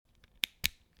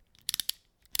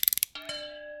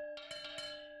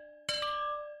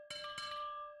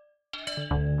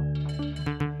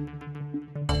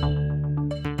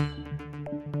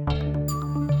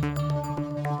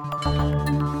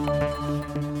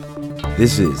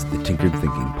This is the Tinkered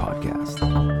Thinking Podcast.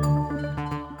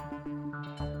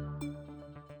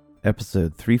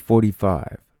 Episode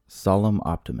 345, Solemn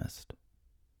Optimist.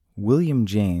 William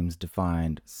James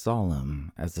defined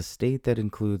solemn as a state that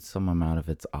includes some amount of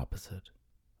its opposite.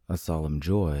 A solemn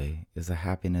joy is a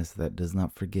happiness that does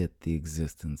not forget the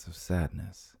existence of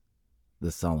sadness.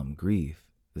 The solemn grief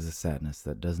is a sadness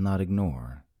that does not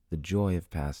ignore the joy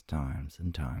of past times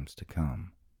and times to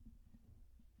come.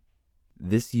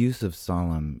 This use of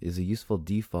solemn is a useful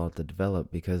default to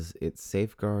develop because it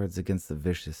safeguards against the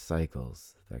vicious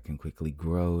cycles that can quickly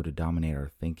grow to dominate our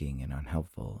thinking in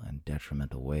unhelpful and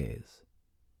detrimental ways.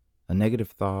 A negative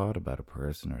thought about a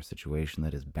person or situation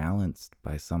that is balanced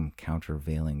by some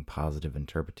countervailing positive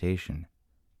interpretation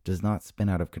does not spin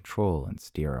out of control and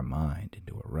steer our mind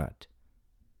into a rut.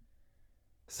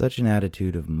 Such an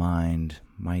attitude of mind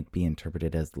might be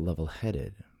interpreted as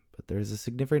level-headed, but there is a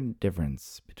significant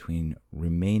difference between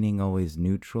remaining always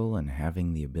neutral and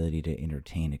having the ability to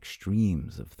entertain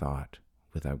extremes of thought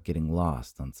without getting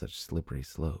lost on such slippery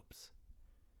slopes.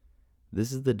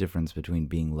 This is the difference between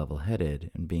being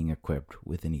level-headed and being equipped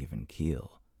with an even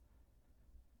keel.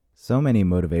 So many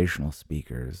motivational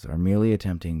speakers are merely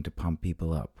attempting to pump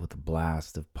people up with a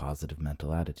blast of positive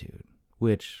mental attitude,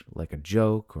 which, like a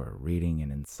joke or reading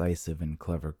an incisive and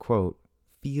clever quote,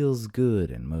 feels good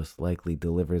and most likely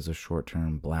delivers a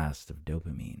short-term blast of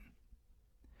dopamine.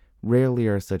 Rarely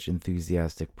are such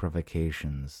enthusiastic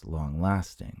provocations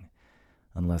long-lasting,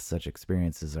 unless such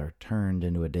experiences are turned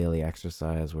into a daily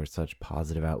exercise where such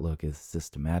positive outlook is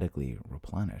systematically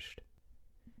replenished.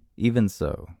 Even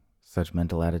so, such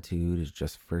mental attitude is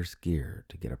just first gear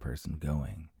to get a person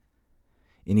going.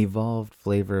 An evolved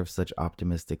flavor of such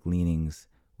optimistic leanings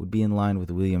would be in line with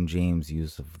William James'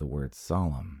 use of the word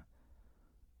solemn.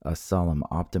 A solemn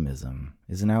optimism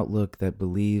is an outlook that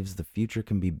believes the future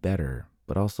can be better,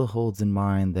 but also holds in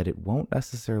mind that it won't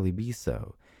necessarily be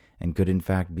so, and could in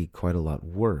fact be quite a lot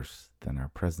worse than our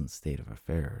present state of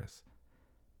affairs.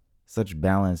 Such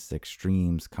balanced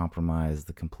extremes comprise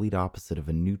the complete opposite of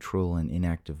a neutral and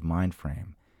inactive mind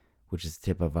frame, which is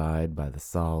typified by the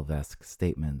Solve-esque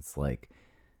statements like,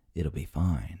 "It'll be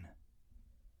fine."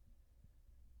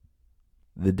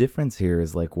 The difference here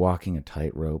is like walking a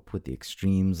tightrope with the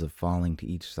extremes of falling to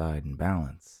each side in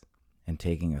balance and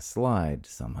taking a slide to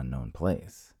some unknown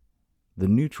place. The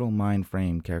neutral mind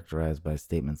frame characterized by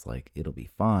statements like, "It'll be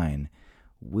fine,"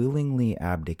 willingly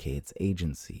abdicates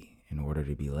agency in order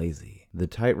to be lazy. The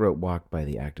tightrope walked by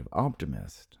the active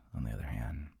optimist, on the other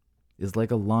hand, is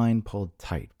like a line pulled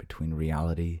tight between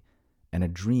reality and a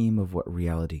dream of what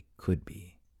reality could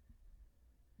be.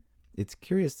 It's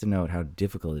curious to note how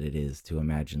difficult it is to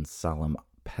imagine solemn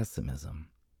pessimism.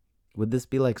 Would this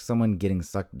be like someone getting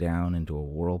sucked down into a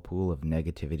whirlpool of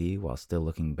negativity while still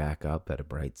looking back up at a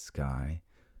bright sky?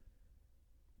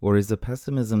 Or is a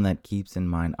pessimism that keeps in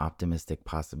mind optimistic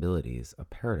possibilities a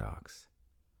paradox?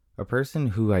 A person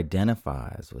who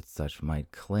identifies with such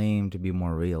might claim to be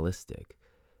more realistic,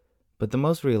 but the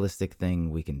most realistic thing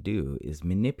we can do is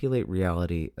manipulate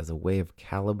reality as a way of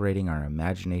calibrating our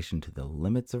imagination to the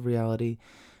limits of reality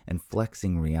and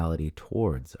flexing reality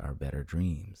towards our better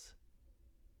dreams.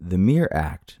 The mere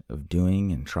act of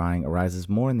doing and trying arises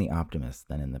more in the optimist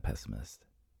than in the pessimist,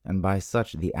 and by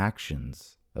such the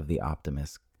actions of the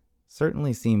optimist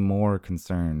certainly seem more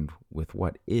concerned with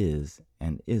what is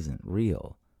and isn't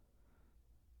real.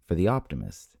 For the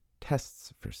optimist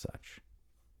tests for such.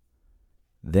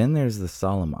 Then there's the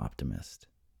solemn optimist,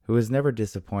 who is never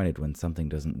disappointed when something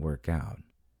doesn't work out,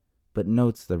 but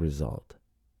notes the result,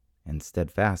 and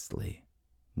steadfastly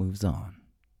moves on.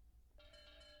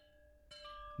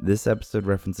 This episode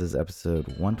references episode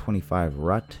 125,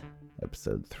 Rut,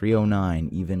 episode 309,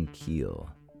 Even Keel,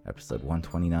 episode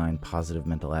 129, Positive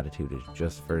Mental Attitude is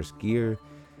Just First Gear,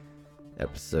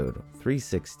 episode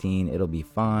 316, It'll Be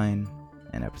Fine,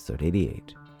 and episode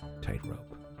 88, Tightrope.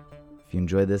 If you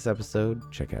enjoyed this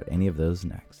episode, check out any of those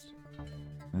next.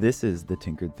 This is the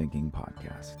Tinkered Thinking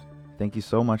Podcast. Thank you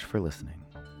so much for listening.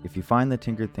 If you find the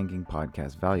Tinkered Thinking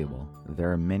Podcast valuable, there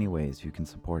are many ways you can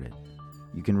support it.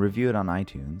 You can review it on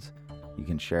iTunes, you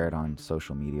can share it on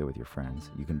social media with your friends,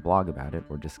 you can blog about it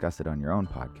or discuss it on your own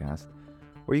podcast,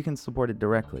 or you can support it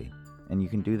directly, and you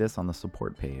can do this on the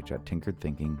support page at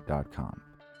tinkeredthinking.com.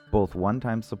 Both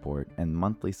one-time support and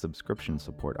monthly subscription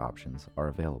support options are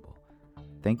available.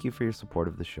 Thank you for your support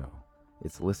of the show.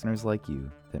 It's listeners like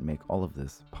you that make all of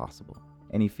this possible.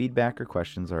 Any feedback or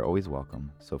questions are always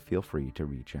welcome, so feel free to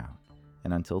reach out.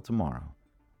 And until tomorrow,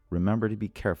 remember to be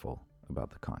careful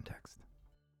about the context.